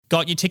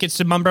Got your tickets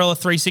to Mumbrella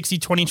 360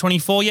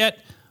 2024 yet?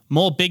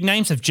 More big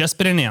names have just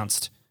been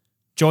announced.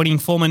 Joining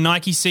former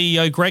Nike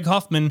CEO Greg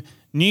Hoffman,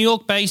 New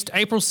York-based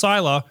April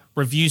Seiler,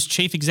 Review's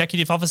Chief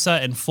Executive Officer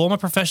and former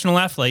professional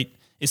athlete,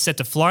 is set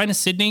to fly into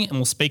Sydney and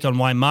will speak on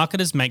why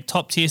marketers make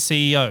top-tier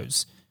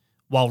CEOs.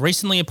 While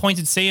recently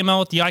appointed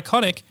CMO at The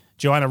Iconic,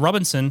 Joanna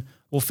Robinson,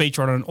 will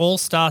feature on an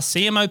all-star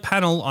CMO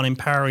panel on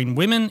empowering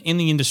women in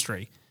the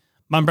industry.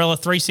 Mumbrella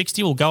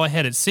 360 will go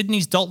ahead at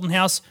Sydney's Dalton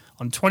House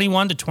on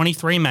 21 to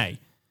 23 May.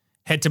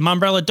 Head to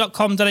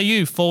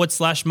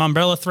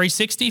mumbrella.com.au/Mumbrella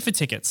 360 for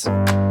tickets.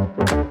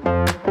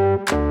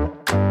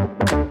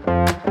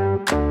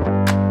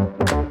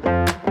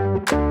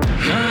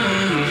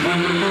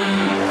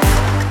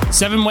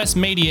 Seven West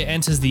Media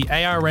enters the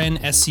ARN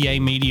SCA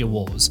media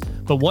wars.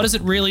 But what does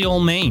it really all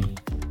mean?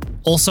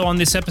 Also on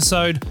this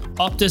episode,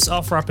 Optus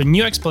offer up a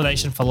new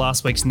explanation for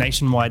last week's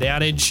nationwide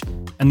outage,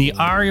 and the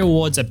ARI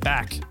Awards are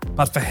back.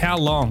 But for how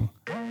long?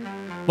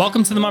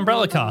 Welcome to the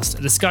Mumbrella Cast,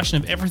 a discussion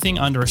of everything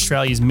under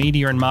Australia's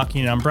media and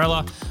marketing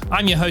umbrella.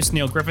 I'm your host,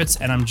 Neil Griffiths,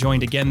 and I'm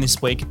joined again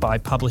this week by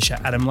publisher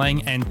Adam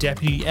Lang and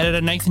deputy editor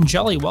Nathan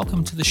Jolly.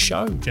 Welcome to the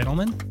show,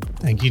 gentlemen.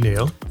 Thank you,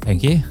 Neil.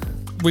 Thank you.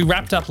 We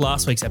wrapped up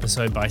last week's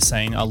episode by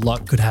saying a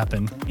lot could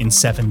happen in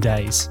 7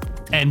 days.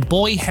 And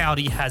boy,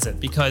 howdy has it,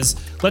 because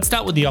let's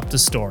start with the Optus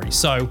story.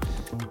 So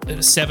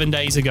 7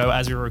 days ago,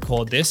 as we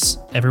record this,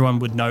 everyone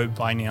would know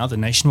by now the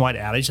nationwide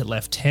outage that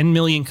left 10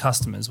 million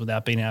customers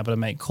without being able to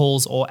make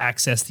calls or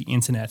access the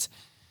internet.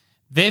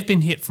 They've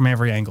been hit from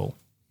every angle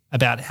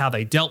about how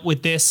they dealt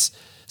with this.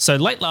 So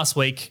late last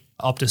week,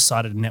 Optus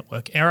cited a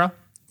network error.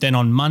 Then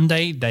on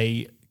Monday,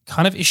 they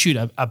kind of issued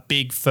a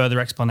big further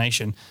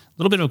explanation. A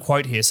little bit of a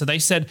quote here. So they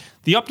said,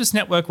 the Optus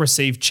network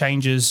received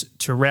changes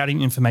to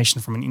routing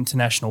information from an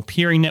international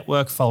peering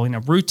network following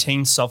a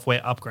routine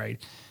software upgrade.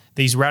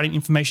 These routing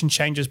information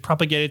changes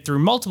propagated through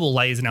multiple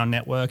layers in our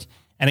network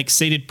and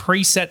exceeded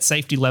preset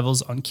safety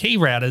levels on key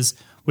routers,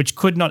 which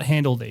could not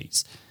handle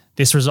these.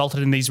 This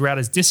resulted in these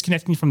routers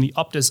disconnecting from the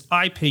Optus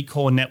IP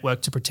core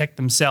network to protect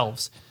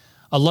themselves.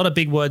 A lot of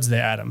big words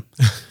there, Adam.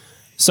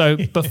 So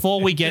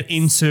before we get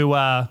into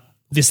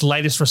this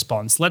latest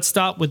response, let's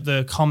start with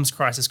the comms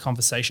crisis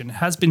conversation. It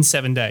has been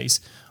 7 days.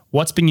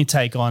 What's been your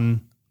take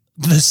on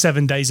the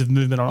 7 days of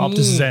movement on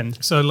Optus's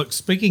end? So look,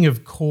 speaking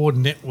of core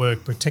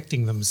network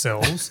protecting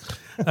themselves,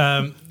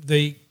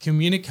 the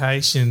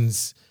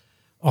communications,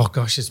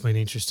 it's been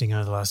interesting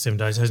over the last 7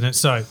 days, hasn't it?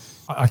 So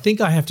I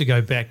think I have to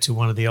go back to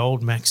one of the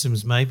old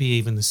maxims, maybe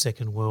even the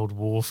Second World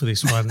War for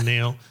this one,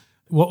 Neil.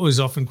 What was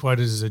often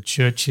quoted as a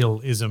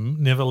Churchill-ism,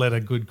 never let a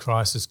good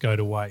crisis go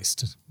to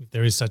waste, if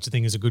there is such a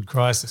thing as a good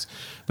crisis.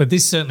 But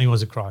this certainly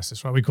was a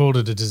crisis, right? We called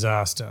it a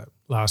disaster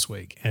last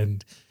week,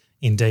 and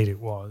indeed it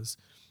was.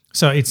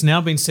 So it's now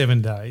been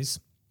 7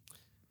 days.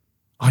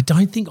 I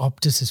don't think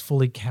Optus has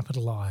fully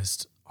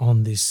capitalised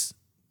on this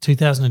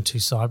 2002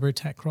 cyber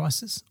attack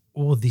crisis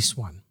or this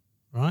one,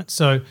 right?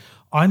 So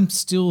I'm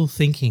still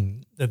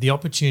thinking that the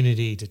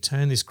opportunity to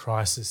turn this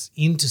crisis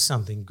into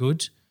something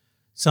good,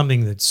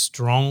 something that's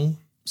strong,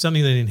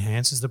 something that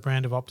enhances the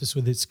brand of Optus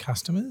with its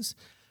customers,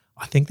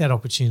 I think that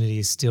opportunity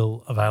is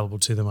still available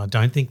to them. I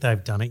don't think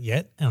they've done it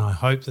yet, and I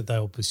hope that they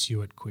will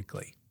pursue it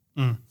quickly.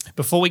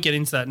 Before we get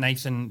into that,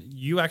 Nathan,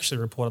 you actually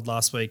reported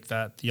last week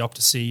that the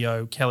Optus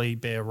CEO, Kelly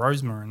Baer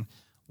Rosemarin,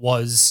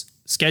 was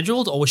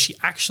scheduled, or was she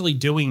actually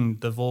doing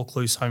the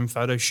Vaucluse home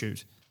photo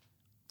shoot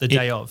the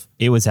day of?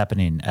 It was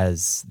happening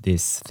as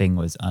this thing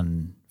was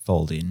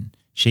unfolding.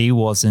 She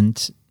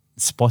wasn't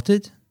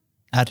spotted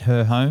at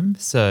her home,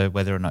 so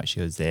whether or not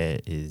she was there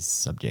is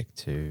subject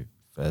to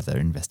further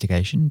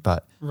investigation.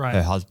 But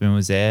Her husband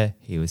was there.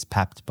 He was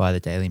papped by the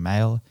Daily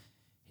Mail.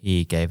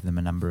 He gave them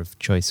a number of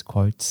choice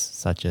quotes,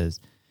 such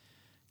as,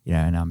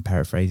 and I'm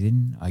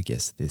paraphrasing, I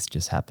guess this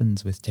just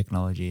happens with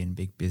technology and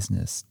big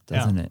business,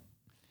 doesn't it?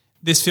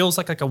 This feels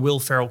like a Will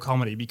Ferrell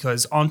comedy,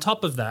 because on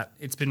top of that,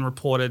 it's been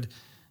reported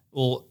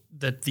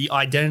that the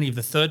identity of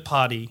the third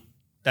party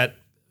that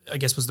I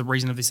guess was the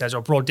reason of this outage,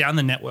 or brought down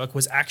the network,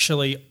 was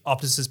actually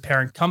Optus's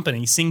parent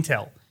company,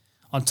 Singtel.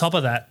 On top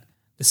of that,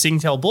 the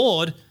Singtel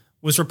board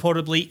was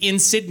reportedly in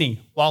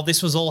Sydney while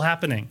this was all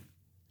happening.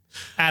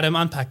 Adam,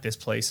 unpack this,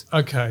 please.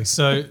 Okay,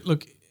 so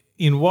look,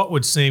 in what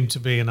would seem to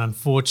be an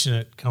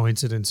unfortunate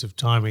coincidence of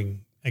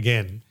timing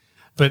again,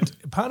 but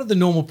part of the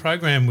normal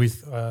program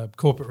with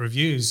corporate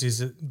reviews is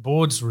that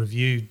boards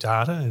review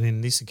data, and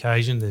in this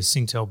occasion, the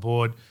Singtel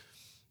board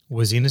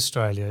was in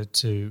Australia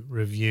to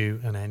review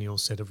an annual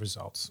set of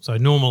results. So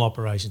normal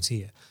operations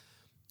here.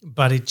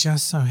 But it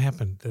just so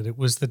happened that it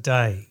was the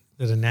day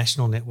that a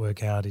national network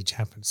outage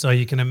happened. So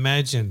you can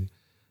imagine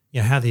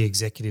how the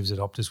executives at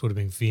Optus would have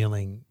been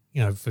feeling,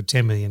 for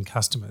 10 million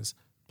customers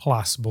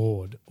plus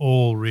board,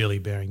 all really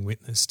bearing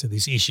witness to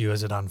this issue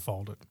as it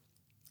unfolded.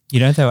 You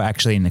know, they were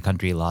actually in the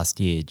country last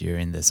year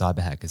during the cyber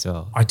hack as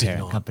well. I did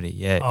Parent not. company,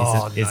 yeah.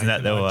 Oh, Isn't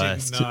that the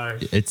worst?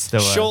 It's the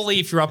worst. Surely,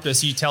 if you're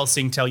Optus, you tell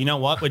Singtel, you know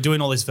what, we're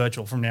doing all this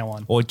virtual from now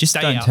on. Or just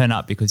Stay don't out. turn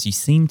up because you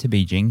seem to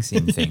be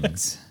jinxing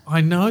things.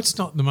 I know it's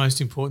not the most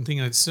important thing,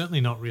 and it's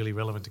certainly not really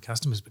relevant to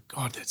customers, but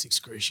God, that's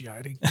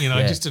excruciating. You know,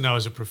 Yeah. just to know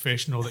as a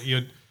professional that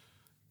you've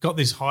got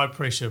this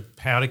high-pressure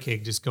powder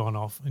keg just gone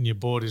off and your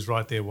board is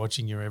right there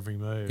watching your every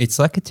move. It's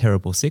like a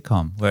terrible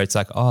sitcom where it's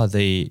like, oh,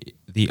 the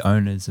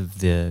owners of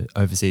the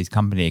overseas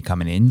company are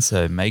coming in,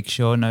 so make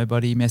sure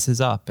nobody messes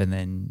up. And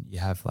then you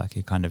have like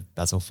a kind of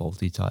Basil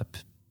Fawlty type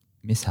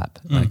mishap.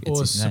 Like it's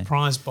Or insane.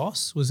 Surprise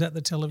Boss, was that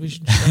the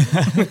television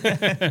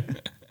show?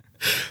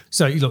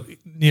 So, look,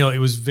 Neil, it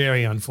was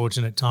very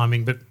unfortunate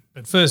timing, but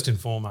first and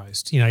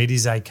foremost, you know, it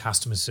is a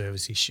customer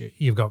service issue.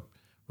 You've got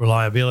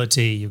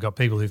reliability, you've got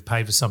people who've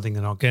paid for something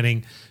they're not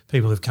getting,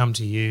 people who've come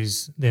to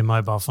use their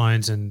mobile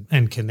phones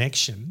and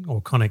connection,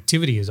 or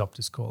connectivity as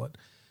Optus call it,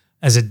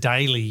 as a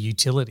daily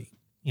utility.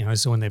 You know,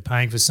 so when they're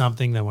paying for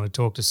something, they want to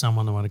talk to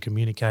someone, they want to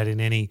communicate in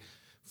any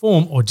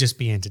form or just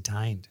be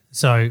entertained.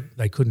 So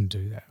they couldn't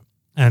do that.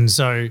 And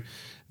so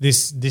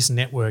this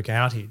network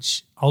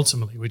outage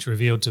ultimately, which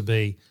revealed to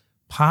be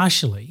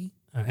partially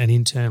an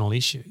internal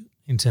issue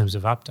in terms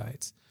of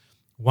updates,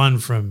 one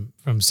from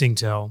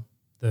Singtel,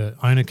 the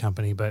owner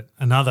company, but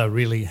another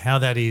really how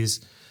that is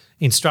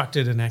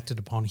instructed and acted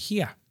upon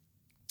here.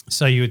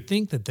 So you would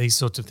think that these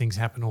sorts of things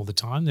happen all the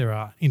time. There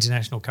are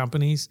international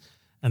companies,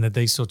 and that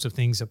these sorts of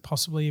things are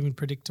possibly even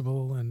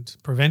predictable and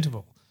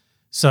preventable.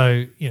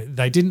 So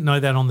they didn't know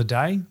that on the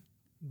day.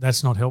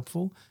 That's not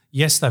helpful.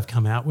 Yes, they've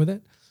come out with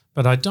it,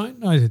 but I don't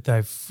know that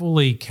they've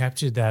fully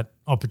captured that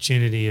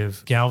opportunity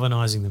of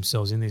galvanising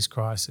themselves in this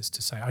crisis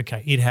to say,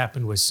 okay, it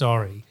happened, we're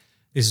sorry,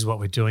 this is what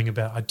we're doing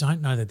about it. I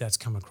don't know that that's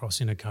come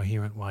across in a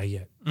coherent way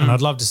yet, and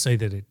I'd love to see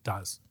that it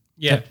does.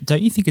 Yeah.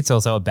 Don't you think it's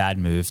also a bad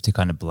move to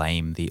kind of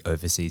blame the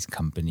overseas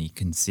company,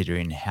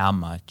 considering how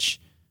much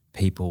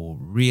people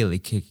really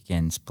kick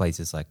against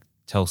places like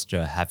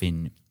Telstra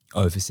having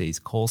overseas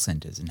call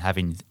centres and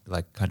having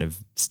like kind of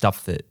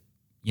stuff that,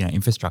 you know,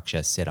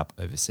 infrastructure set up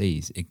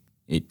overseas?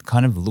 It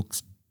kind of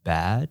looks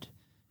bad,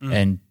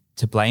 and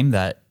to blame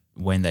that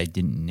when they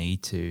didn't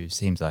need to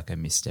seems like a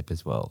misstep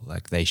as well.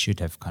 Like they should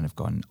have kind of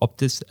gone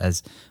Optus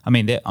as, I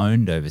mean, they're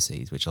owned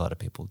overseas, which a lot of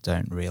people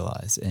don't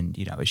realise, and,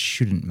 you know, it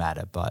shouldn't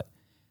matter, but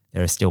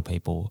there are still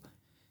people,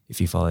 if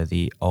you follow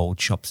the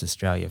Old Shops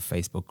Australia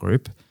Facebook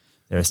group,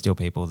 there are still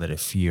people that are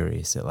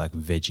furious at like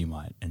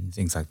Vegemite and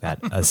things like that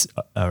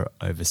are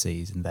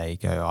overseas, and they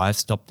go, I've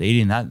stopped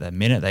eating that the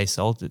minute they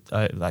sold it.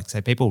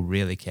 So people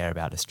really care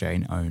about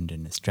Australian owned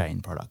and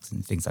Australian products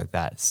and things like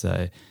that.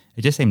 So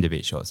it just seemed a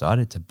bit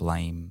short-sighted to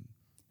blame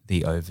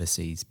the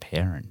overseas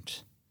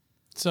parent.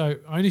 So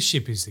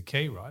ownership is the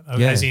key, right?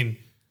 Yeah. As in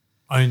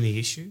own the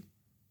issue,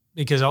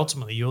 because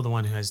ultimately you're the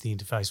one who has the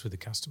interface with the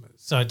customers.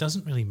 So it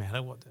doesn't really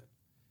matter what the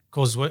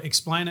cause.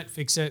 Explain it,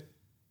 fix it.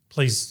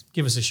 Please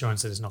give us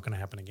assurance that it's not going to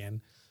happen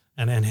again,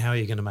 and how are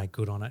you going to make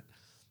good on it.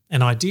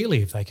 And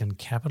ideally, if they can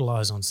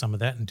capitalise on some of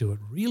that and do it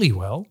really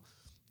well,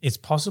 it's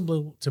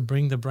possible to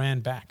bring the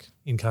brand back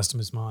in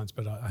customers' minds.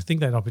 But I think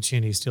that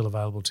opportunity is still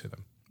available to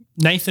them.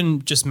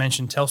 Nathan just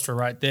mentioned Telstra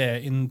right there.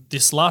 In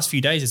this last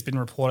few days, it's been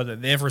reported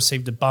that they've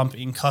received a bump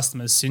in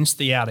customers since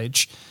the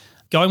outage.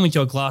 Going with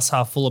your glass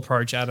half full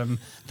approach, Adam,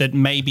 that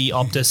maybe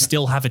Optus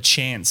still have a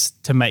chance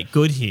to make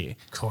good here.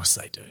 Of course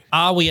they do.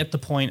 Are we at the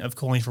point of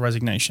calling for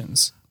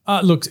resignations?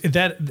 Look,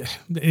 that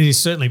it is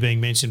certainly being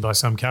mentioned by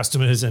some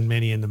customers and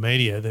many in the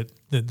media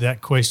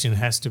that question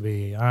has to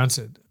be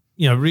answered.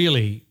 You know,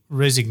 really,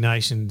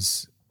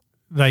 resignations,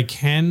 they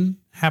can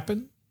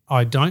happen.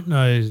 I don't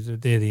know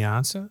that they're the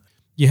answer.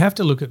 You have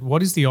to look at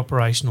what is the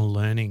operational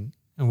learning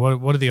and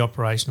what are the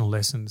operational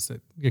lessons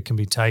that can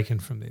be taken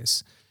from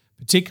this,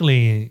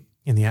 particularly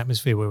in the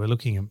atmosphere where we're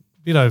looking a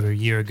bit over a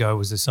year ago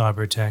was the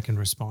cyber attack and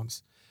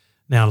response.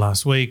 Now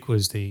last week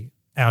was the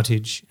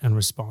outage and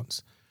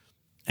response.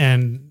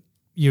 And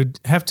you'd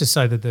have to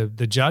say that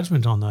the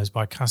judgment on those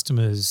by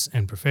customers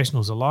and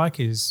professionals alike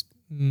is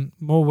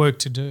more work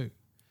to do.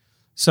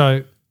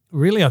 So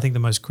really I think the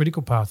most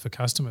critical path for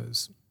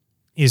customers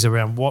is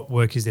around what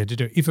work is there to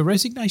do. If a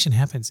resignation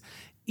happens,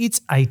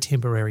 it's a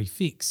temporary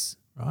fix,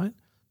 right?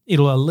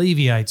 It'll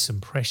alleviate some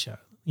pressure.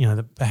 You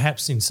know,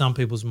 perhaps in some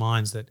people's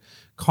minds that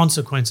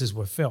consequences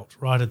were felt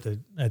right at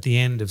the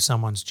end of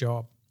someone's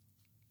job.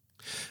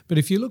 But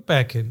if you look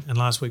back, and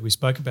last week we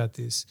spoke about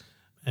this,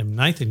 and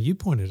Nathan, you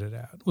pointed it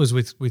out, was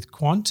with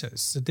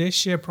Qantas, that their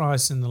share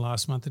price in the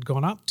last month had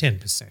gone up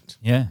 10%.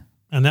 Yeah.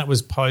 And that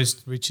was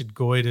post Richard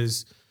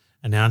Goyder's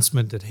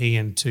announcement that he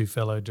and two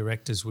fellow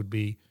directors would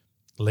be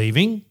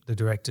leaving, the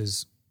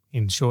directors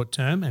in short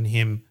term and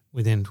him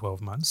within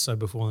 12 months, so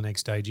before the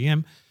next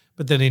AGM,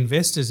 but that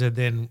investors had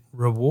then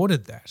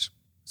rewarded that.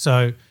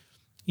 So,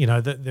 you know,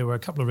 there were a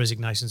couple of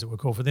resignations that were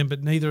called for them,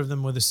 but neither of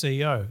them were the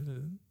CEO.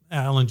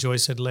 Alan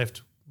Joyce had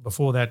left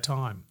before that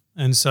time.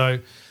 And so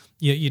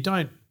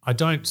I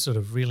don't sort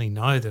of really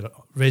know that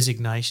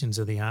resignations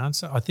are the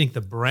answer. I think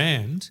the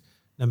brand,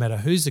 no matter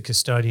who's the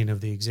custodian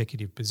of the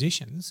executive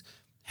positions,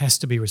 has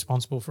to be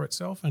responsible for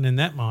itself. And in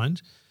that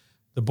mind,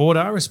 the board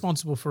are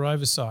responsible for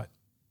oversight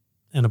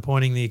and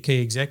appointing the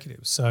key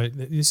executives. So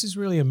this is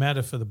really a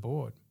matter for the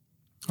board.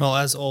 Well,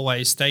 as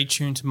always, stay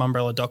tuned to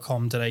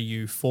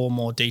mumbrella.com.au for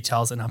more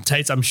details and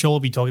updates. I'm sure we'll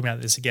be talking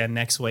about this again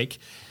next week.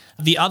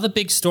 The other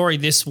big story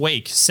this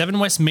week, Seven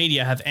West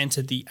Media have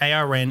entered the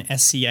ARN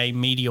SCA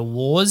Media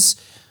Wars.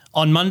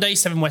 On Monday,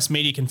 Seven West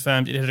Media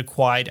confirmed it had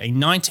acquired a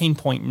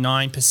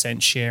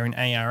 19.9% share in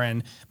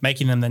ARN,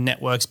 making them the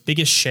network's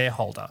biggest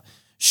shareholder.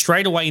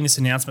 Straight away in this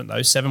announcement,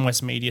 though, Seven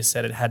West Media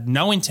said it had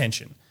no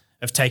intention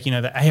of taking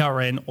over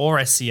ARN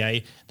or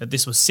SCA, that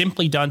this was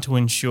simply done to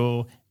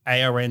ensure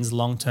ARN's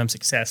long-term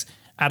success.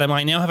 Adam,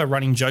 I now have a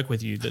running joke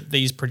with you that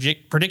these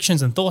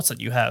predictions and thoughts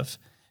that you have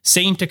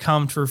seem to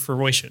come to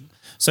fruition.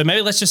 So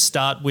maybe let's just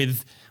start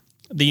with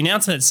the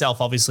announcement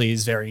itself. Obviously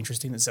is very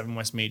interesting that Seven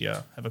West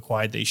Media have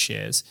acquired these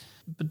shares,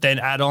 but then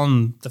add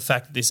on the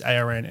fact that this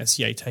ARN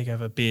SCA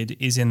takeover bid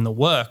is in the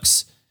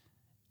works,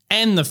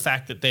 and the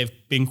fact that they've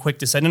been quick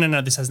to say,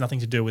 no, this has nothing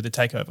to do with the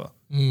takeover.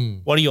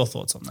 What are your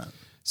thoughts on that?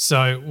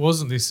 So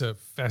wasn't this a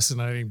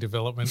fascinating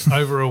development?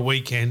 Over a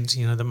weekend,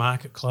 the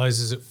market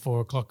closes at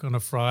 4 o'clock on a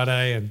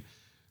Friday, and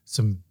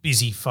some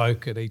busy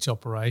folk at each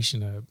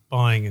operation are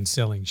buying and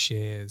selling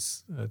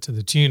shares to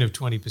the tune of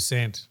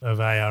 20% of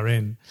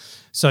ARN.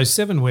 So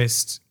Seven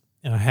West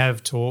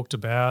have talked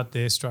about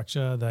their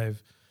structure.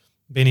 They've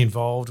been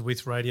involved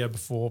with Radio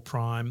Before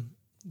Prime.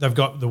 They've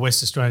got the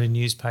West Australian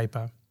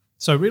newspaper.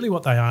 So really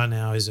what they are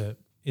now is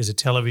a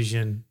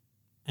television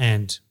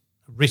and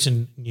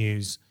written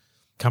news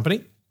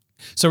company.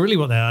 So really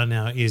what they are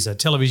now is a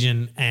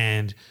television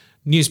and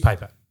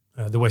newspaper,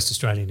 the West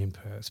Australian in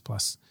Perth,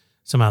 plus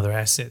some other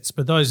assets.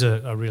 But those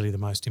are really the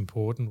most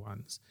important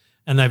ones.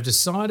 And they've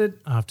decided,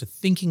 after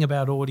thinking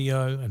about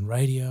audio and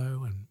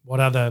radio and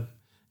what other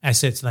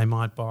assets they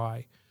might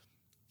buy,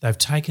 they've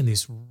taken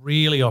this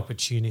really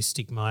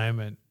opportunistic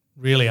moment,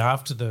 really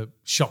after the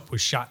shop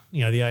was shut.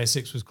 The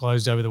ASX was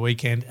closed over the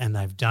weekend, and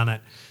they've done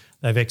it.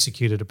 They've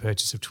executed a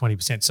purchase of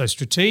 20%. So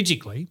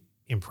strategically,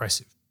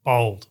 impressive,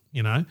 bold,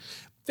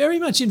 very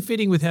much in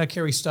fitting with how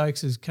Kerry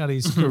Stokes has cut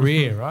his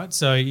career, right?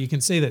 So you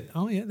can see that,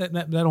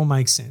 that all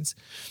makes sense.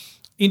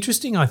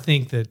 Interesting, I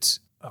think this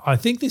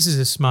is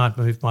a smart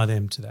move by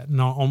them to that. And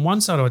on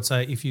one side, I would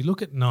say if you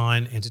look at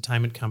Nine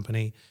Entertainment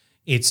Company,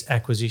 its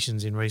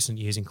acquisitions in recent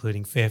years,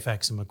 including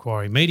Fairfax and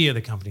Macquarie Media,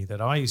 the company that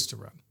I used to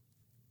run,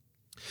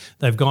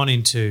 they've gone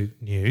into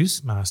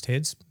news,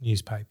 mastheads,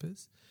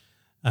 newspapers,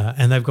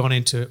 and they've gone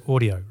into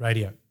audio,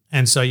 radio.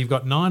 And so you've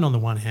got Nine on the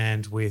one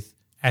hand with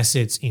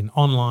assets in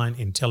online,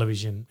 in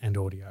television and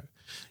audio.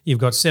 You've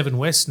got Seven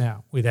West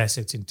now with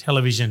assets in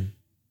television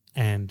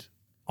and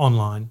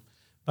online,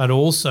 but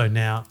also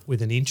now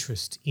with an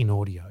interest in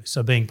audio,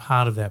 so being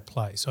part of that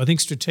play. So I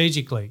think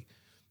strategically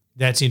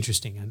that's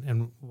interesting,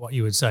 and what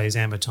you would say is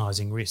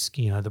amortising risk.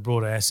 The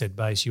broader asset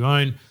base you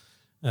own,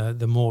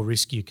 the more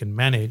risk you can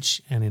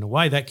manage, and in a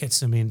way that gets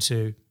them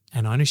into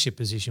an ownership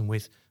position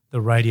with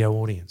the radio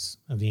audience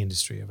of the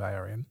industry of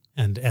ARN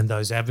and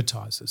those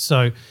advertisers.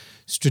 So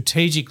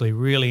strategically,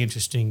 really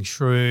interesting,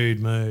 shrewd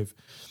move.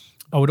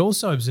 I would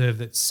also observe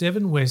that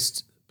Seven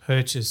West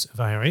purchase of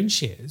ARN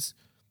shares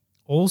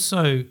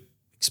also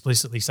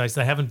explicitly states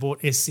they haven't bought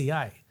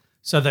SCA.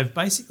 So they've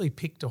basically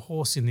picked a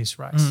horse in this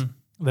race.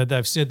 That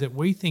they've said that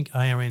we think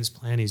ARN's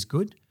plan is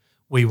good.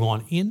 We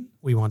want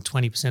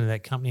 20% of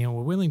that company, and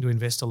we're willing to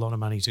invest a lot of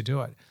money to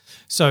do it.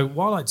 So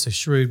while it's a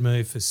shrewd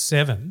move for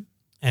Seven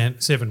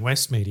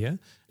West Media,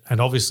 and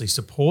obviously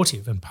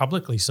supportive and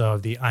publicly so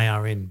of the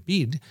ARN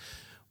bid,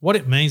 what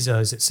it means though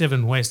is that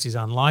Seven West is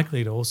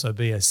unlikely to also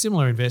be a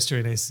similar investor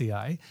in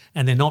SCA,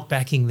 and they're not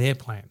backing their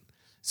plan.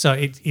 So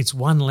it's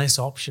one less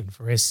option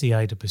for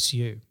SCA to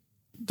pursue.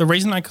 The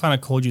reason I kind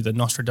of called you the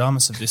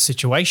Nostradamus of this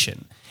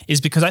situation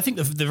is because I think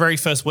the very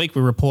first week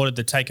we reported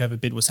the takeover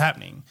bid was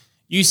happening,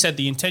 you said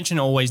the intention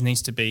always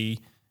needs to be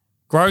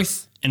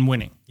growth and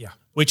winning. Yeah.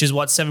 Which is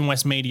what Seven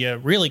West Media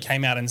really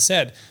came out and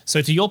said.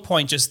 So to your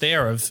point just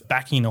there of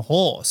backing a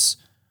horse,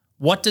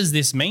 what does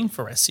this mean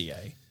for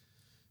SCA?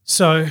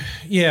 So,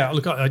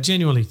 look, I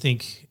genuinely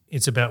think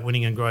it's about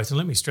winning and growth. And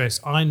let me stress,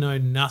 I know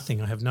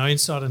nothing. I have no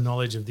insider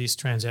knowledge of this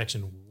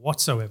transaction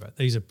whatsoever.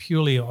 These are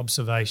purely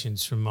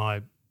observations from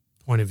my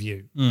point of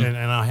view. And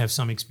I have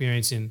some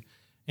experience in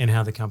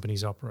how the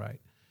companies operate.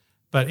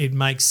 But it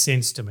makes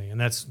sense to me, and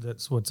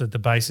that's what's at the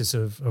basis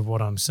of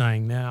what I'm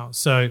saying now.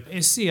 So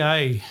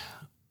SCA,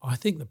 I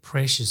think the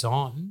pressure's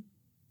on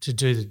to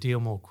do the deal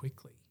more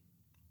quickly,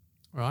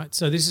 right?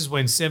 So this is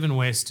when Seven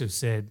West have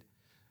said,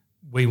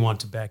 we want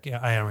to back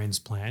ARN's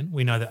plan.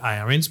 We know that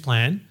ARN's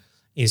plan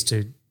is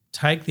to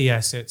take the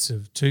assets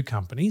of two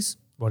companies,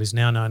 what is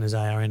now known as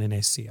ARN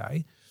and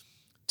SCA,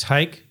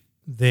 take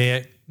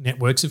their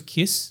networks of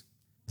KISS,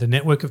 the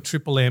network of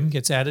Triple M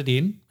gets added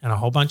in, and a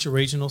whole bunch of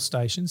regional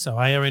stations. So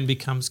ARN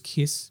becomes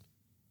KISS,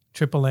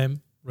 Triple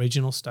M,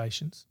 regional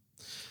stations.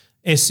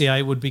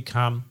 SCA would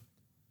become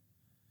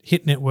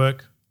Hit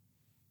Network,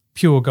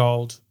 Pure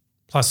Gold,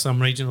 plus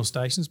some regional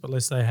stations, but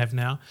less they have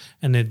now.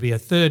 And there'd be a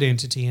third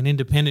entity, an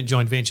independent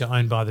joint venture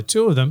owned by the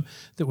two of them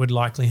that would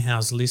likely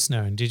house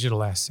listener and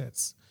digital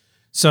assets.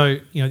 So,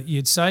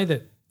 you'd say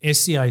that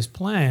SCA's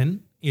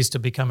plan is to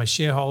become a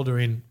shareholder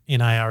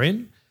in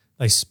ARN.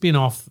 They spin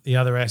off the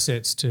other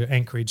assets to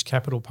Anchorage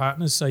Capital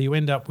Partners, so you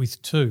end up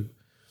with two.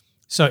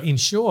 So in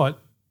short,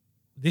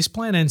 this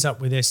plan ends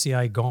up with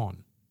SCA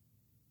gone.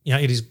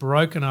 It is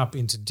broken up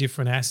into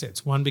different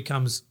assets. One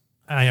becomes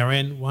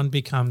ARN, one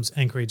becomes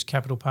Anchorage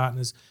Capital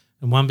Partners,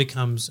 and one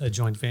becomes a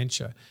joint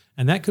venture.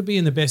 And that could be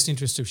in the best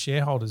interest of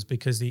shareholders,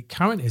 because the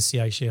current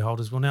SCA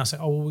shareholders will now say,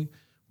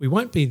 we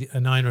won't be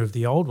an owner of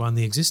the old one,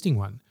 the existing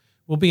one.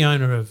 We'll be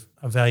owner of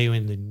a value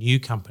in the new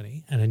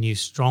company, and a new,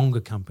 stronger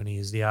company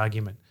is the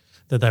argument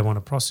that they want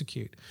to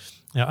prosecute.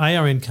 Now,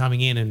 ARN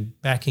coming in and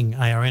backing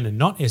ARN and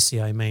not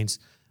SCA means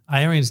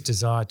ARN's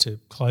desire to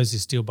close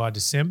this deal by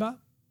December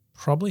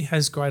probably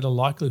has greater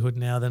likelihood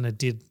now than it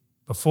did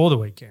before the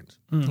weekend.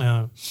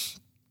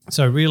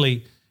 So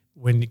really,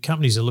 when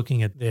companies are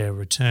looking at their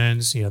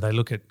returns, they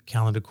look at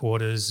calendar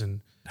quarters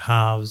and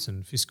halves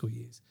and fiscal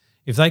years.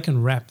 If they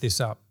can wrap this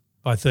up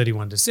by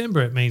 31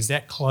 December, it means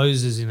that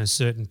closes in a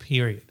certain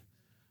period.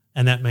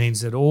 And that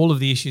means that all of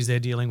the issues they're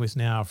dealing with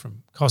now,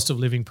 from cost of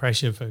living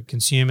pressure for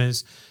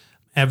consumers,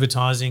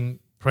 advertising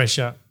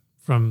pressure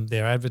from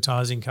their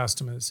advertising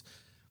customers,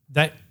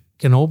 that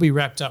can all be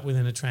wrapped up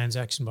within a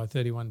transaction by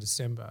 31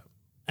 December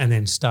and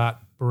then start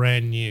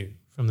brand new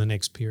from the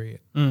next period.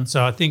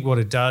 So I think what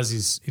it does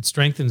is it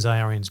strengthens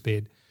ARN's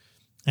bid,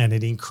 and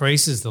it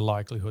increases the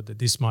likelihood that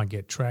this might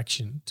get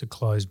traction to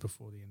close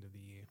before the end of the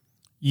year.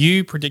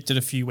 You predicted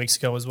a few weeks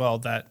ago as well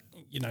that,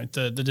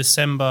 the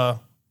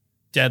December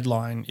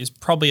deadline is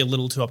probably a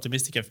little too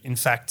optimistic. In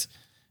fact,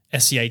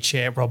 SCA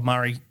chair Rob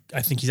Murray,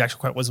 I think his actual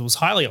quote was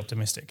highly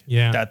optimistic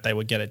that they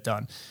would get it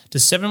done.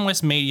 Does Seven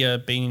West Media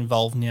being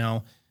involved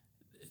now,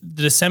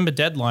 the December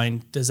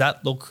deadline, does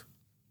that look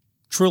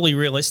truly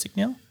realistic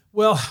now?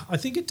 Well, I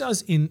think it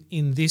does in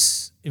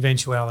this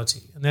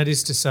eventuality, and that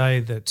is to say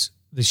that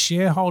the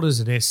shareholders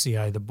at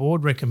SCA, the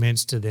board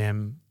recommends to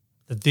them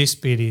that this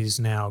bid is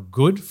now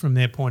good from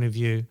their point of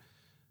view,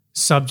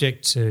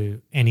 subject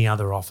to any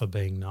other offer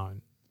being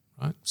known.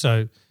 Right?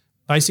 So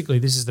basically,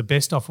 this is the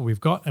best offer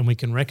we've got, and we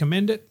can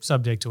recommend it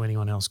subject to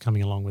anyone else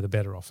coming along with a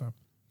better offer.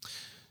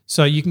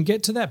 So you can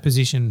get to that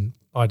position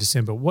by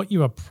December. What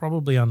you are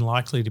probably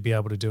unlikely to be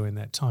able to do in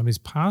that time is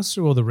pass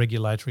through all the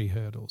regulatory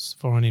hurdles: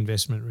 Foreign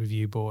Investment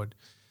Review Board,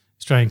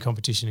 Australian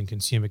Competition and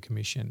Consumer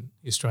Commission,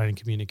 the Australian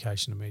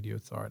Communication and Media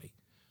Authority,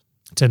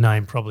 to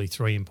name probably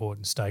three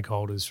important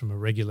stakeholders from a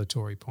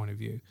regulatory point of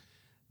view.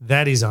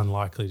 That is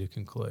unlikely to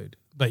conclude.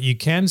 But you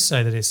can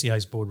say that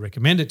SCA's board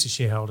recommended to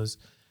shareholders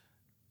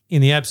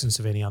in the absence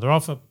of any other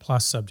offer,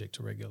 plus subject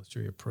to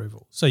regulatory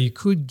approval. So you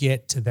could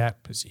get to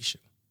that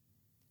position,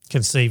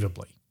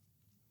 conceivably.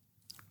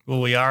 Well,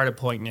 we are at a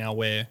point now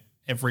where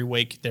every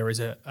week there is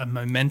a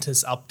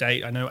momentous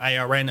update. I know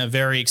ARN are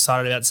very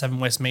excited about Seven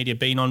West Media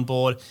being on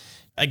board.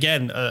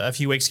 Again, a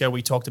few weeks ago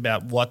we talked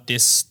about what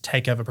this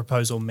takeover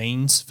proposal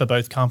means for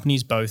both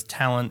companies, both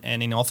talent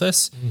and in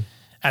office.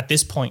 At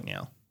this point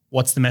now,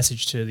 what's the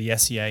message to the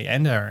SCA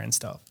and ARN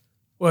staff?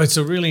 Well, it's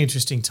a really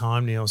interesting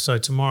time, Neil. So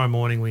tomorrow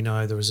morning we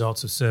know the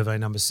results of survey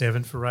number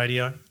 7 for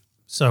radio.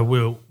 So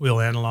we'll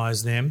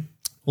analyse them.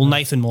 Well,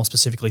 Nathan more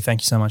specifically.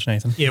 Thank you so much,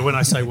 Nathan. Yeah, when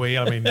I say we,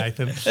 I mean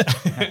Nathan.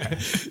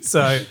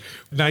 So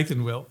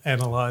Nathan will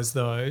analyse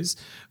those.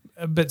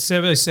 But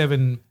survey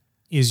 7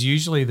 is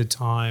usually the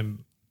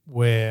time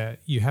where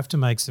you have to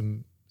make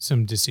some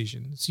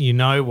decisions. You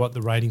know what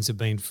the ratings have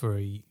been for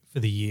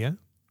the year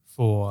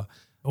for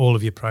all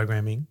of your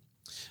programming.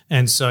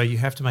 And so you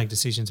have to make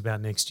decisions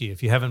about next year.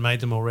 If you haven't made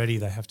them already,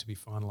 they have to be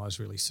finalised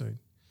really soon.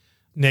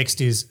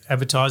 Next is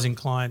advertising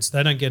clients.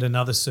 They don't get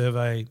another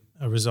survey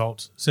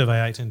result,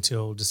 survey 8,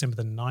 until December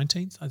the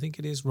 19th, I think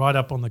it is, right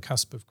up on the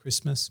cusp of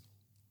Christmas.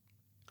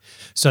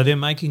 So they're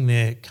making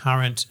their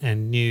current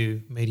and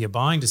new media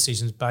buying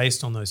decisions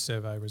based on those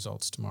survey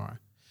results tomorrow.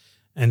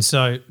 And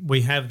so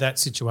we have that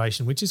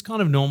situation, which is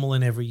kind of normal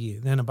in every year.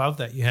 Then above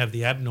that, you have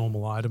the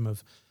abnormal item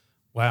of,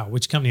 wow,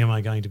 which company am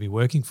I going to be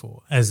working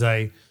for? As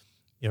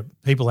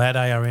people at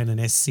ARN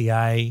and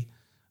SCA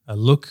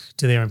look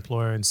to their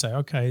employer and say,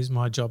 okay, is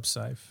my job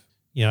safe?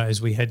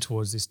 As we head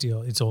towards this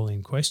deal, it's all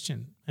in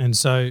question. And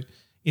so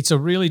it's a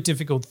really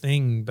difficult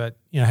thing, but,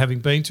 having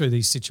been through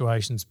these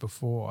situations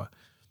before,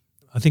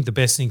 I think the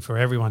best thing for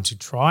everyone to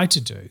try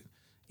to do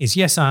is,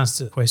 yes, ask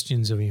the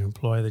questions of your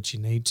employer that you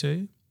need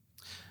to,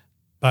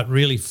 but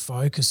really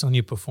focus on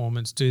your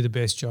performance, do the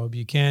best job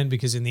you can,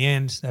 because in the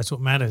end, that's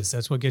what matters.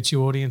 That's what gets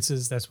you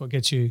audiences, that's what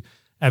gets you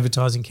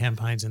advertising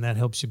campaigns, and that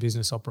helps your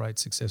business operate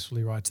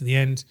successfully right to the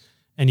end,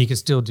 and you can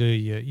still do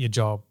your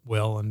job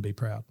well and be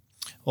proud.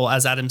 Well,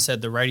 as Adam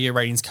said, the radio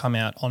ratings come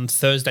out on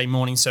Thursday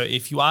morning. So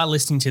if you are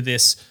listening to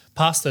this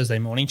past Thursday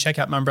morning, check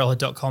out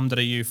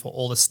mumbrella.com.au for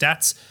all the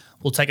stats.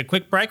 We'll take a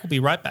quick break. We'll be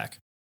right back.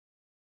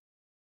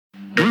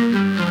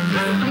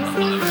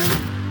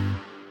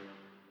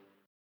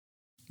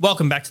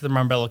 Welcome back to the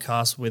Rumbrella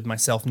Cast with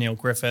myself, Neil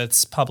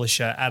Griffiths,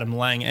 publisher Adam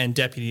Lang, and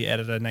deputy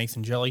editor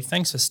Nathan Jelly.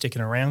 Thanks for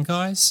sticking around,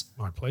 guys.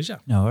 My pleasure.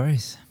 No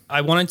worries.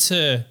 I wanted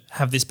to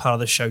have this part of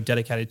the show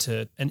dedicated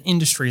to an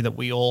industry that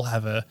we all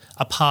have a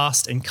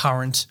past and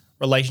current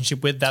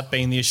relationship with, that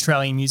being the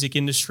Australian music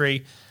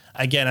industry.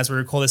 Again, as we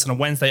record this on a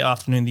Wednesday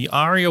afternoon, the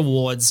ARIA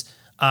Awards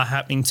are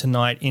happening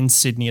tonight in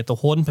Sydney at the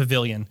Hordern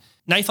Pavilion.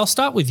 Nath, I'll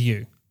start with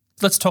you.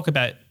 Let's talk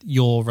about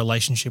your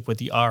relationship with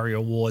the ARIA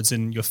Awards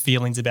and your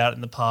feelings about it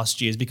in the past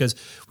years, because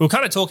we were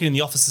kind of talking in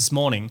the office this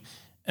morning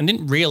and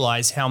didn't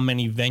realise how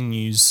many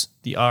venues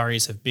the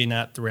ARIAs have been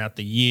at throughout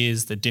the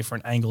years, the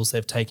different angles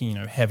they've taken,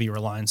 heavy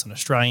reliance on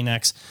Australian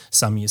acts,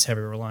 some years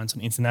heavy reliance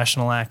on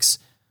international acts.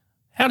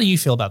 How do you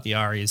feel about the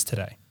ARIAs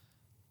today?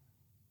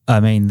 I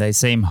mean, they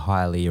seem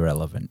highly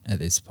irrelevant at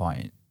this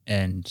point,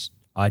 and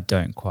I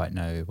don't quite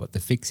know what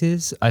the fix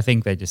is. I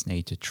think they just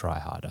need to try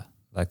harder.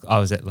 Like, I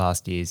was at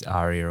last year's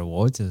ARIA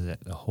Awards. I was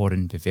at the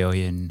Hordern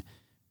Pavilion.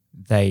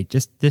 They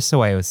just the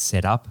way it was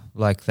set up,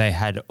 like they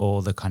had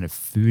all the kind of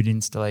food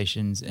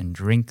installations and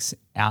drinks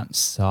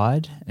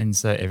outside. And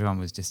so everyone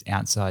was just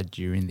outside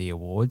during the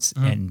awards,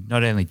 and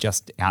not only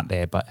just out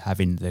there, but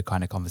having the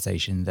kind of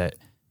conversation that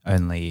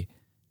only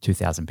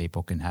 2,000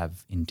 people can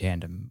have in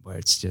tandem, where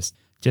it's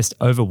just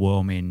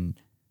overwhelming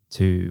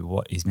to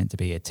what is meant to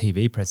be a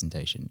TV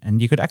presentation.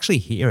 And you could actually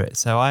hear it.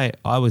 So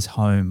I was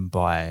home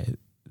by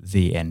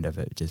the end of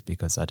it just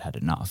because I'd had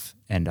enough,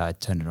 and I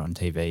turned it on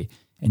TV,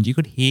 and you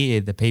could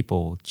hear the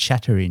people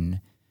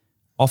chattering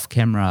off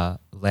camera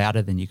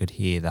louder than you could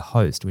hear the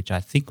host, which I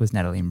think was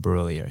Natalie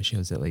Imbruglia. She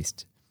was at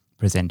least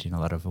presenting a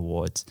lot of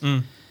awards.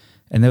 And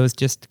there was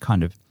just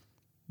kind of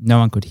no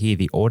one could hear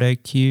the auto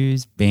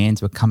cues.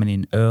 Bands were coming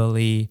in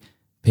early.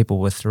 People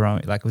were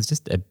throwing, like,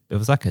 it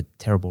was like a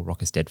terrible Rock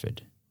Stedford.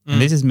 And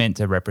this is meant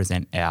to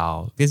represent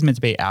this is meant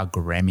to be our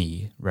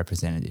Grammy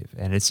representative.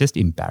 And it's just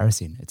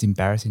embarrassing. It's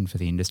embarrassing for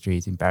the industry.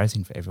 It's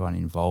embarrassing for everyone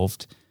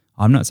involved.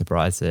 I'm not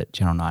surprised that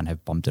Channel 9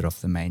 have bombed it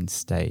off the main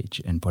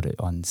stage and put it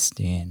on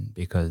Stan,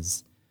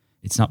 because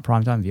it's not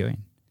primetime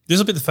viewing. This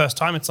will be the first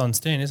time it's on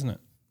Stan, isn't it?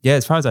 Yeah,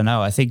 as far as I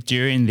know. I think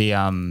during the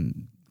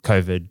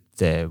COVID,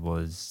 there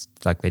was,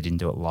 like, they didn't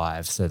do it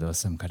live. So there was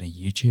some kind of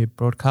YouTube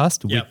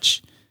broadcast,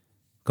 which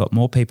got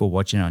more people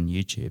watching on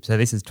YouTube. So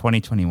this is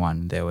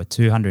 2021. There were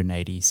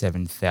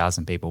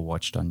 287,000 people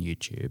watched on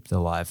YouTube, the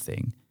live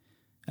thing.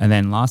 And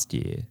then last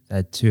year, they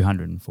had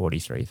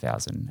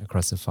 243,000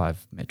 across the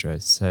 5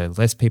 metros. So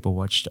less people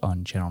watched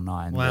on Channel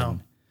 9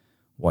 than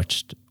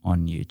watched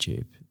on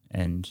YouTube.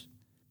 And,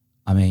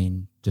 I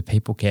mean, do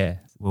people care?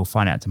 We'll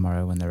find out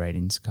tomorrow when the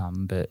ratings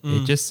come. But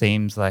it just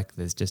seems like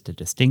there's just a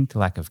distinct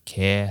lack of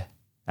care.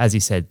 As you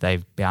said,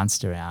 they've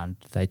bounced around.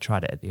 They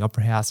tried it at the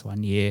Opera House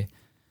one year.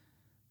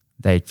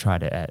 They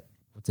tried it at,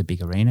 what's a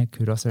big arena?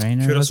 Kudos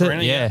Arena? Kudos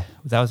Arena, yeah.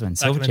 That was when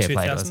Silverchair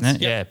played, wasn't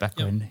it? Yep. Yeah, back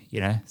when,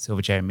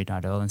 Silverchair and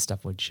Midnight Oil and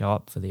stuff would show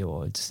up for the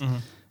awards.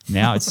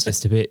 Now it's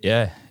just a bit,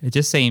 it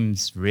just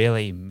seems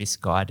really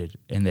misguided,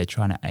 and they're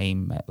trying to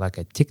aim at like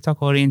a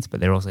TikTok audience,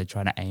 but they're also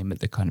trying to aim at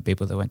the kind of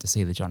people that went to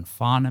see the John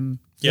Farnham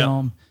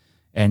film,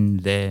 and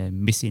they're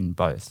missing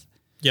both.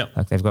 Yeah.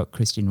 Like, they've got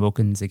Christian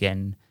Wilkins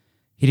again.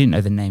 He didn't know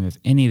the name of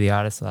any of the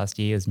artists last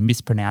year. He was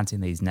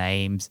mispronouncing these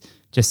names,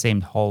 just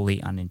seemed wholly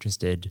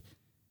uninterested.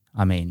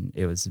 I mean,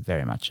 it was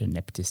very much a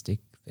nepotistic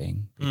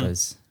thing,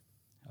 because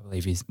I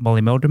believe he's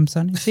Molly Meldrum's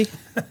son, is he?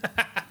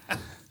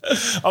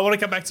 I want to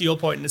come back to your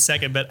point in a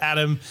second, but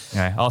Adam...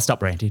 Anyway, I'll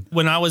stop ranting.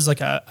 When I was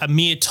like a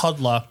mere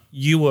toddler,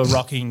 you were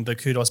rocking the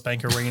Kudos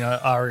Bank Arena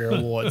ARIA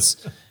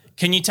Awards.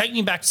 Can you take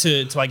me back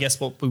to I guess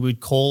what we would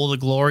call the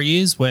glory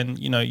years, when,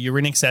 your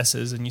In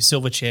Excesses and your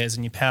Silverchairs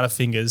and your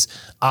Powderfingers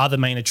are the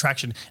main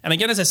attraction? And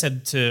again, as I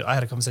said, I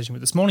had a conversation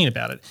with this morning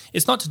about it.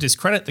 It's not to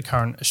discredit the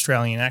current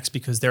Australian acts,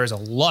 because there is a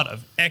lot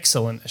of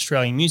excellent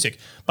Australian music.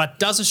 But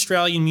does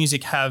Australian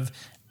music have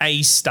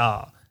a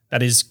star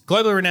that is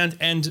globally renowned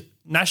and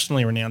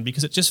nationally renowned?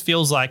 Because it just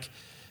feels like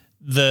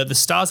the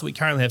stars that we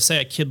currently have,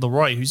 say, a Kid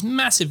Laroi, who's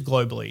massive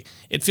globally,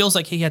 it feels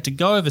like he had to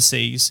go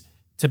overseas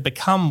to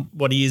become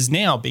what he is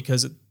now,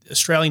 because the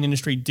Australian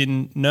industry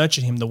didn't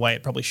nurture him the way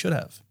it probably should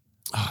have.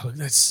 Oh, look,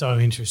 that's so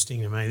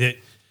interesting to me.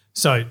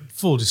 So,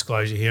 full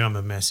disclosure here, I'm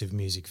a massive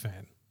music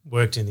fan.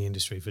 Worked in the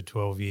industry for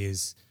 12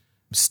 years.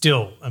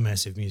 Still a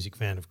massive music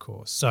fan, of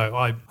course. So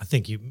I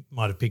think you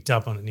might have picked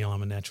up on it, Neil.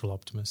 I'm a natural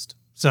optimist.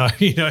 So,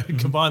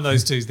 combine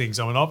those two things.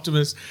 I'm an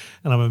optimist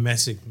and I'm a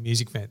massive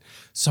music fan.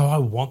 So I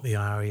want the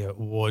ARIA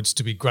Awards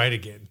to be great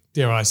again,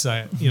 dare I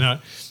say it,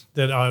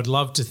 that I would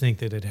love to think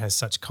that it has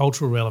such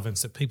cultural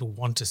relevance that people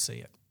want to see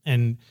it,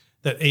 and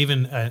that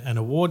even an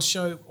awards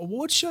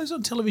shows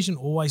on television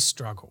always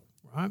struggle,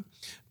 right?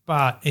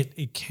 But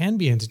it can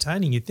be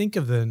entertaining. You think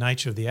of the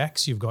nature of the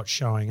acts you've got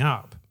showing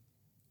up.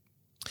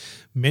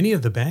 Many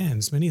of the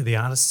bands, many of the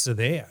artists are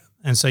there.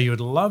 And so you would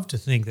love to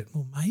think that,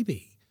 well,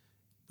 maybe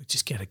we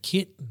just get a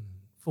kit and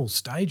full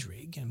stage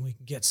rig and we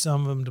can get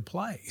some of them to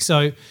play.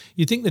 So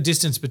you think the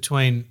distance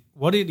between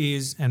what it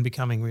is and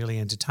becoming really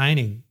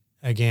entertaining,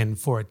 again,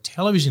 for a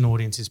television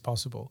audience is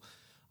possible.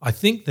 I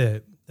think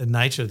the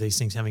nature of these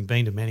things, having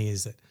been to many,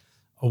 is that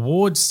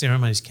awards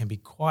ceremonies can be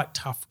quite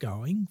tough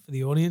going for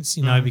the audience,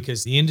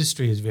 because the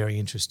industry is very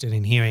interested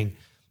in hearing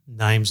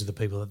names of the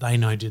people that they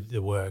know did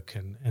the work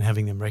and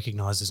having them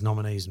recognised as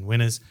nominees and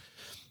winners.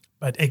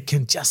 But it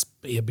can just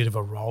be a bit of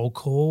a roll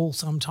call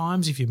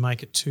sometimes if you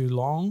make it too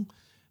long.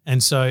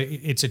 And so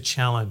it's a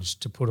challenge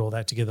to put all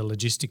that together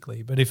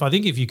logistically. But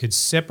if you could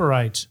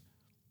separate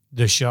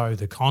the show,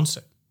 the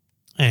concert,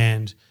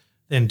 and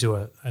then do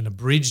an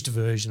abridged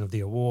version of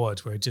the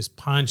awards where it just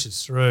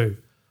punches through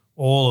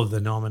all of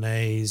the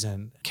nominees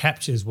and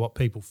captures what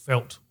people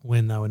felt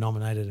when they were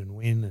nominated and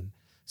win and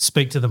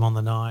speak to them on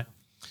the night.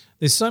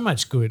 There's so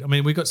much good. I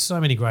mean, we've got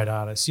so many great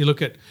artists. You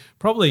look at,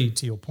 probably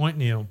to your point,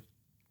 Neil,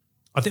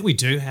 I think we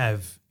do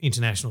have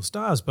international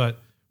stars, but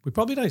we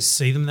probably don't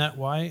see them that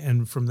way,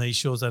 and from these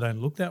shores they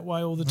don't look that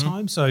way all the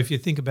time. So if you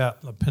think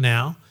about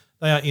Panau,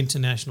 they are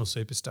international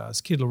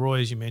superstars. Kid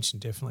Laroi, as you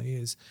mentioned, definitely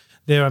is.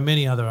 There are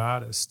many other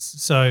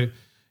artists. So,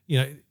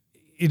 it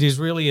is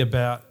really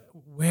about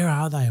where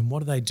are they and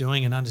what are they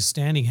doing and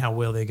understanding how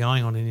well they're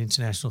going on an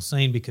international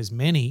scene, because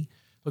many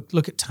 –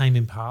 look at Tame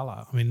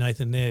Impala. I mean,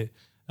 Nathan, they're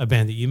a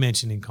band that you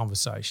mentioned in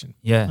conversation.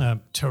 Yeah.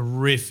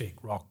 Terrific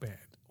rock band,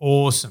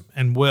 awesome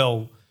and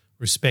well –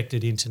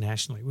 respected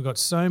internationally. We've got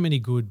so many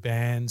good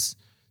bands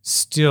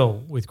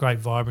still with great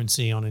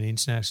vibrancy on an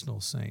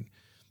international scene.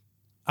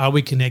 Are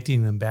we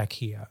connecting them back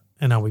here?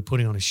 And are we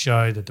putting on a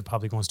show that the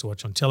public wants to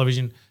watch on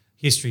television?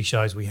 History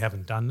shows we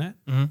haven't done that,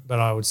 but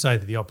I would say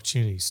that the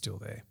opportunity is still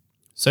there.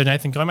 So,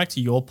 Nathan, going back to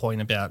your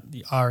point about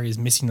the ARIAs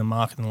missing the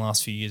mark in the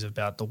last few years,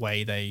 about the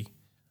way they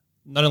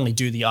not only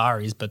do the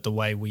ARIAs, but the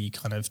way we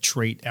kind of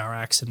treat our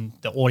acts and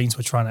the audience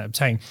we're trying to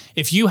obtain.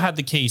 If you had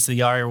the keys to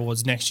the ARIA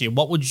Awards next year,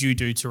 what would you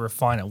do to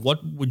refine it? What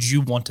would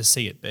you want to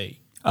see it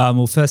be?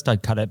 Well, first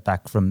I'd cut it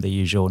back from the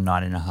usual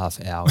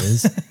 9.5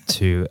 hours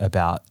to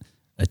about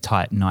a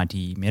tight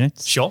 90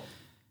 minutes. Sure.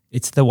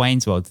 It's the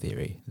Wayne's World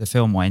theory. The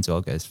film Wayne's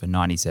World goes for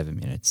 97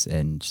 minutes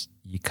and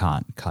you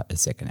can't cut a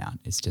second out.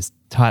 It's just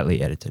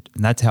tightly edited,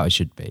 and that's how it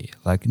should be.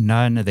 Like,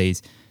 none of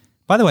these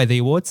 – by the way, the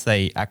awards,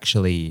 they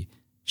actually –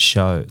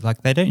 show,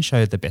 like, they don't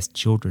show the best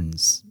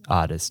children's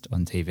artist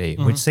on TV,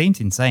 which seems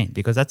insane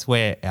because that's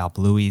where our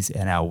Blueies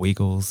and our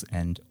Wiggles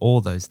and all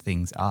those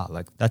things are.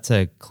 Like, that's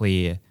a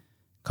clear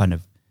kind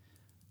of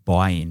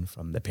buy-in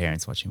from the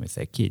parents watching with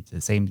their kids.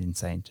 It seems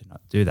insane to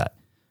not do that.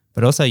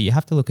 But also you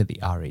have to look at the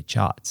RE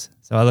charts.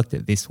 So I looked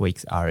at this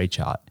week's RE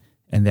chart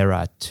and there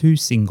are 2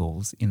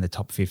 singles in the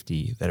top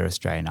 50 that are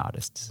Australian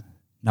artists.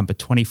 Number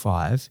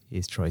 25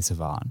 is Troye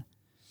Sivan.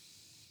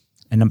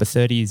 And number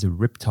 30 is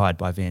Riptide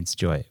by Vance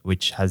Joy,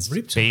 which has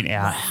been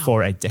out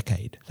for a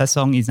decade. That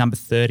song is number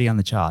 30 on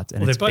the charts,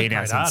 and it's been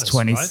out since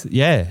 20. Right?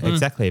 Yeah,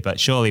 exactly. But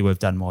surely we've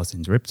done more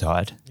since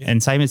Riptide. Yeah.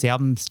 And same as the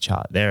albums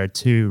chart, there are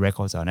 2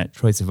 records on it,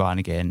 Troye Sivan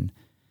again,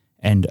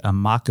 and a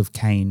Mark of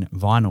Cain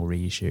vinyl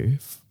reissue.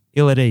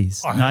 Ill at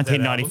Ease,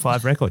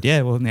 1995 record.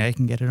 Yeah, well, now you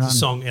can get it on. The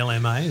song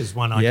LMA is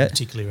one I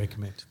particularly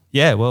recommend.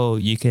 Yeah, well,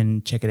 you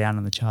can check it out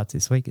on the charts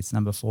this week. It's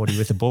number 40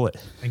 with a bullet.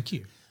 Thank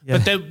you. Yeah.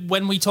 But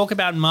when we talk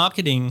about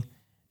marketing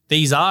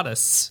these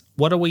artists,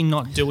 what are we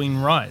not doing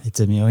right? It's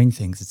a million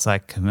things. It's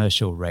like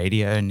commercial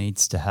radio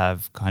needs to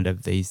have kind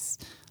of these,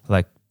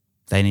 like,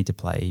 they need to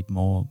play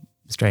more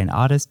Australian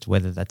artists,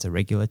 whether that's a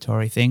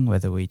regulatory thing,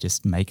 whether we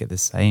just make it the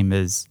same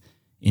as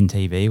in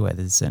TV where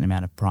there's a certain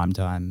amount of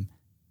primetime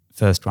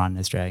first run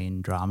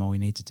Australian drama we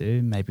need to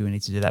do. Maybe we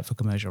need to do that for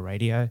commercial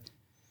radio.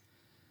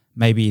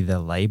 Maybe the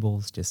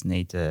labels just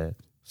need to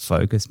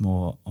focus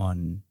more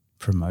on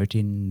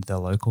promoting the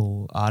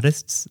local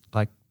artists.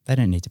 Like, they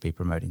don't need to be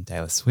promoting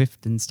Taylor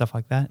Swift and stuff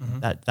like that.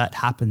 That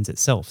happens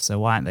itself. So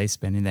why aren't they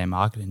spending their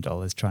marketing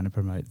dollars trying to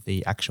promote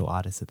the actual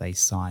artists that they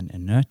sign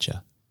and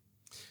nurture?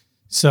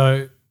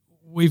 So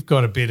we've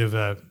got a bit of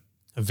a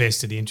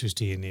vested interest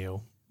here,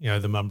 Neil,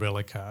 the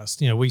Mumbrella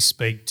cast. We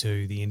speak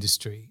to the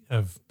industry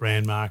of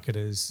brand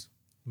marketers,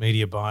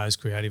 media buyers,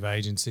 creative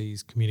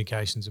agencies,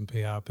 communications and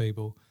PR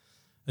people,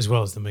 as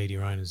well as the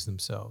media owners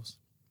themselves.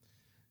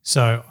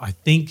 So I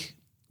think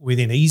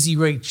within easy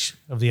reach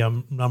of the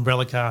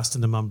Mumbrella cast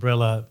and the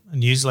Mumbrella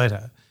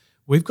newsletter,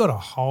 we've got a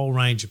whole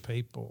range of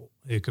people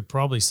who could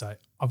probably say,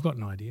 I've got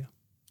an idea.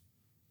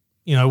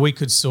 We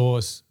could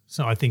source,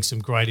 I think, some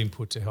great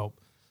input to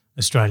help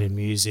Australian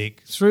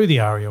music through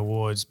the ARIA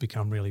Awards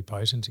become really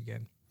potent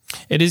again.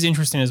 It is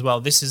interesting as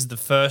well. This is the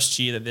first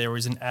year that there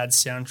is an ad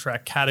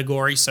soundtrack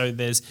category. So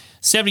there's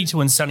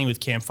 72 and Sunny with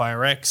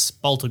Campfire X,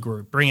 Bolter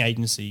Group, Bring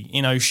Agency,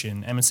 In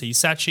Ocean, M&C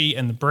Saatchi,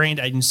 and the Brand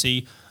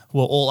Agency, who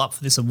are all up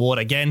for this award.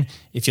 Again,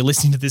 if you're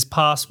listening to this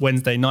past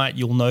Wednesday night,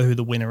 you'll know who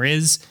the winner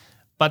is.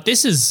 But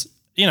this is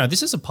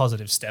a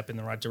positive step in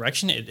the right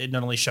direction. It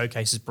not only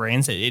showcases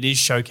brands, it is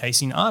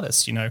showcasing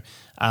artists.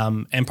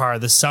 Empire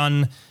of the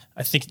Sun,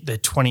 I think the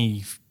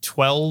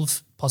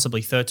 2012,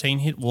 possibly 13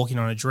 hit, Walking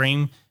on a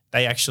Dream,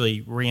 they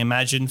actually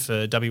reimagined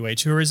for WA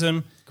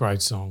Tourism.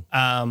 Great song.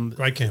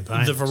 Great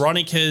campaign. The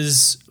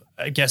Veronicas,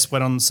 I guess,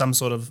 went on some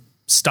sort of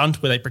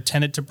stunt where they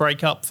pretended to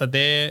break up for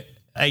their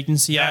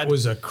agency ad. That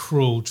was a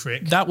cruel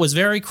trick. That was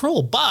very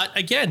cruel. But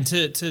again,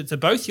 to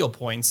both your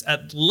points,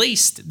 at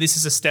least this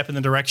is a step in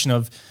the direction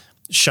of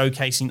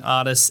showcasing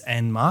artists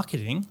and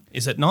marketing,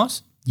 is it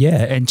not?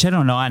 Yeah, and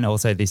Channel 9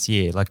 also this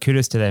year, like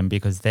kudos to them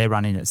because they're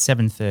running at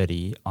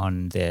 7:30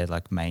 on their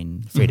like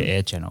main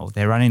free-to-air channel.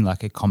 They're running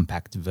like a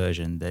compact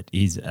version that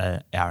is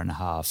an hour and a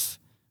half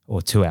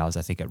or 2 hours,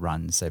 I think it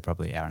runs, so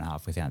probably an hour and a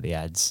half without the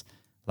ads,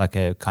 like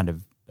a kind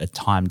of a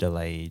time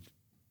delayed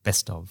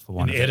best of for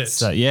one of it.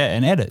 So yeah,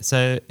 an edit.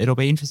 So it'll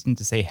be interesting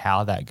to see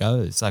how that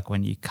goes. Like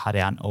when you cut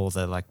out all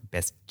the like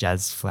best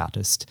jazz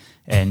flautist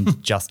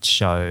and just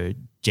show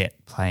Jet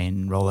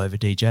playing rollover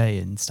DJ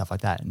and stuff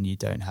like that, and you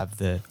don't have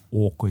the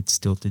awkward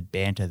stilted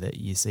banter that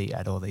you see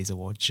at all these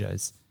award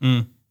shows.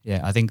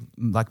 Yeah, I think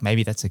like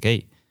maybe that's a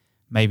key.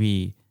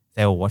 Maybe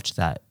they'll watch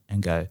that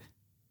and go,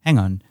 hang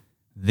on,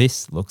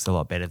 this looks a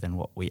lot better than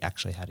what we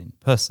actually had in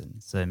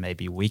person. So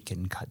maybe we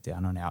can cut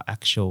down on our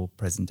actual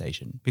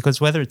presentation. Because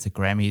whether it's the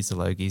Grammys, the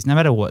Logies, no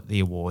matter what the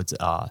awards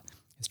are,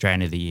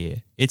 Australian of the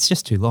Year, it's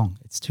just too long.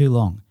 It's too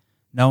long.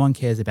 No one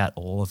cares about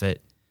all of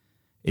it.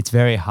 It's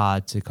very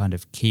hard to kind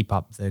of keep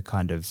up the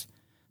kind of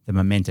the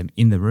momentum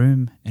in the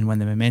room. And when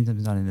the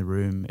momentum's not in the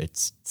room,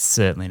 it's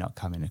certainly not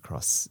coming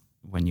across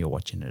when you're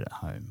watching it at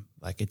home.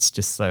 Like it's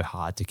just so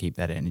hard to keep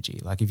that energy.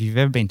 Like if you've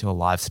ever been to a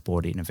live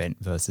sporting event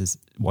versus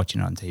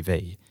watching it on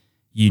TV,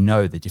 you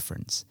know the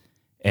difference.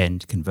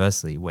 And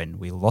conversely, when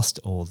we lost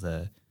all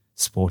the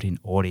sporting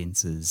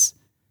audiences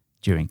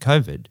during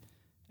COVID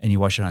and you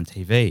watch it on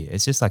TV,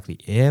 it's just like the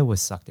air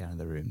was sucked out of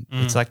the room.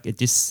 It's like it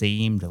just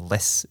seemed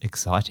less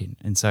exciting.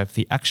 And so if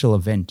the actual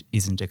event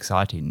isn't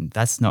exciting,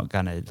 that's not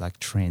going to like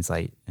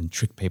translate and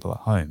trick people at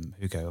home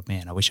who go,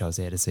 man, I wish I was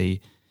there to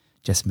see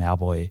Jess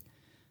Mauboy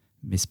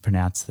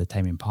mispronounce the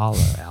Tame Impala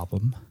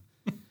album,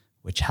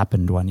 which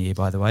happened one year,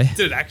 by the way.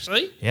 Did it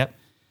actually? Yep.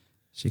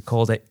 She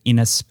called it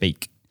Inner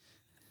Speak.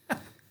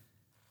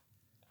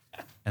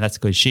 And that's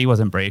because she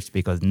wasn't briefed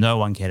because no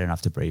one cared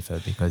enough to brief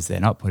her because they're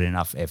not putting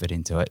enough effort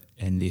into it.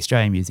 And the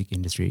Australian music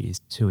industry is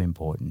too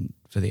important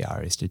for the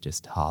artists to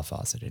just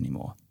half-ass it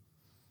anymore.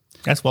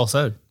 That's well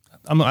said.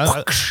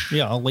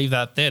 I'll leave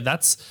that there.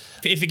 That's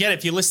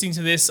if you're listening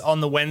to this on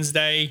the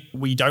Wednesday,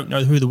 we don't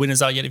know who the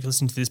winners are yet. If you're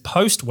listening to this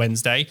post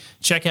Wednesday,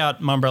 check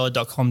out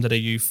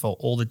mumbrella.com.au for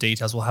all the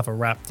details. We'll have a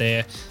wrap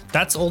there.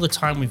 That's all the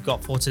time we've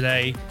got for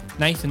today.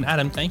 Nathan,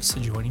 Adam, thanks for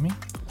joining me.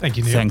 Thank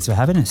you, Neil. Thanks for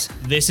having us.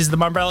 This is the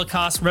Mumbrella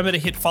Cast. Remember to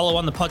hit follow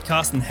on the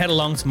podcast and head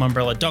along to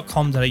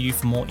mumbrella.com.au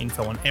for more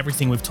info on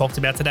everything we've talked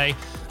about today.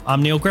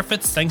 I'm Neil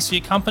Griffiths. Thanks for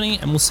your company,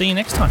 and we'll see you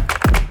next time.